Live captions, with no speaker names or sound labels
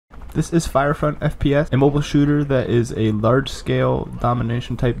This is Firefront FPS, a mobile shooter that is a large-scale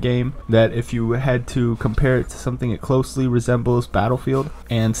domination type game that if you had to compare it to something it closely resembles Battlefield,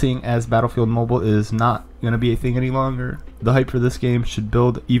 and seeing as Battlefield Mobile is not going to be a thing any longer, the hype for this game should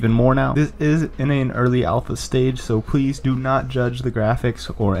build even more now. This is in an early alpha stage, so please do not judge the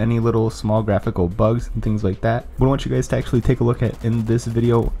graphics or any little small graphical bugs and things like that. What I want you guys to actually take a look at in this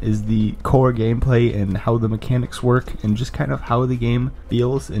video is the core gameplay and how the mechanics work and just kind of how the game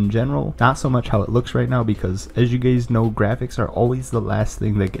feels in general. Not so much how it looks right now, because as you guys know, graphics are always the last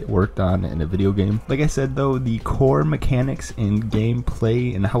thing that get worked on in a video game. Like I said though, the core mechanics and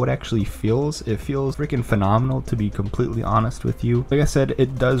gameplay and how it actually feels, it feels freaking phenomenal, to be completely honest with you. Like I said,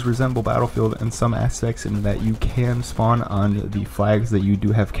 it does resemble Battlefield in some aspects in that you can spawn on the flags that you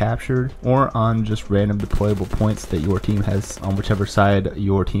do have captured, or on just random deployable points that your team has on whichever side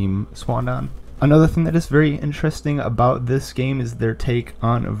your team spawned on. Another thing that is very interesting about this game is their take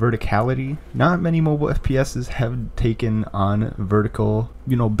on verticality. Not many mobile FPSs have taken on vertical,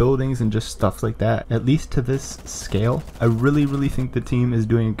 buildings and just stuff like that, at least to this scale. I really think the team is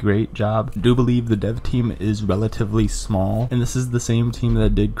doing a great job. I do believe the dev team is relatively small, and this is the same team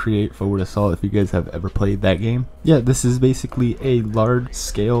that did create Forward Assault, if you guys have ever played that game. Yeah, this is basically a large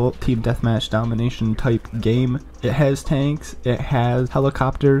scale team deathmatch domination type game. It has tanks, it has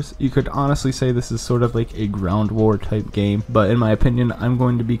helicopters. You could honestly say this is sort of like a ground war type game, but in my opinion, I'm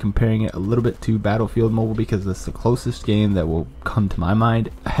going to be comparing it a little bit to Battlefield Mobile because it's the closest game that will come to my mind.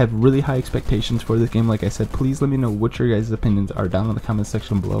 I have really high expectations for this game. Like I said, please let me know what your guys' opinions are down in the comment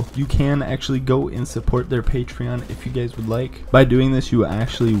section below. You can actually go and support their Patreon if you guys would like. By doing this, you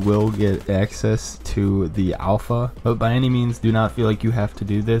actually will get access to the alpha, but by any means do not feel like you have to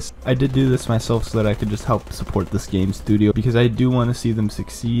do this. I did do this myself so that I could just help support this game studio because I do want to see them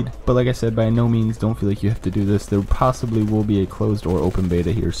succeed, but like I said, by no means don't feel like you have to do this. There possibly will be a closed or open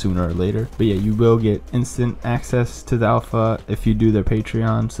beta here sooner or later, but yeah, you will get instant access to the alpha if you do their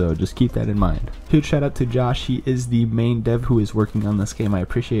Patreon, so just keep that in mind. Huge shout out to Josh. He is the main dev who is working on this game. I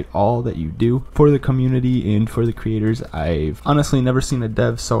appreciate all that you do for the community and for the creators. I've honestly never seen a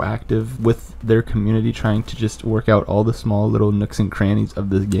dev so active with their community, trying to just work out all the small little nooks and crannies of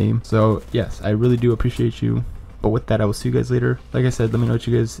this game. So yes, I really do appreciate you. But with that, I will see you guys later. Like I said, let me know what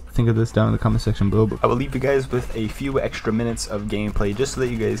you guys think of this down in the comment section below. But I will leave you guys with a few extra minutes of gameplay just so that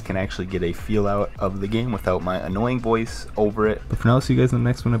you guys can actually get a feel out of the game without my annoying voice over it. But for now, I'll see you guys in the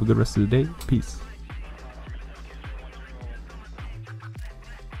next one. Have a good rest of the day. Peace.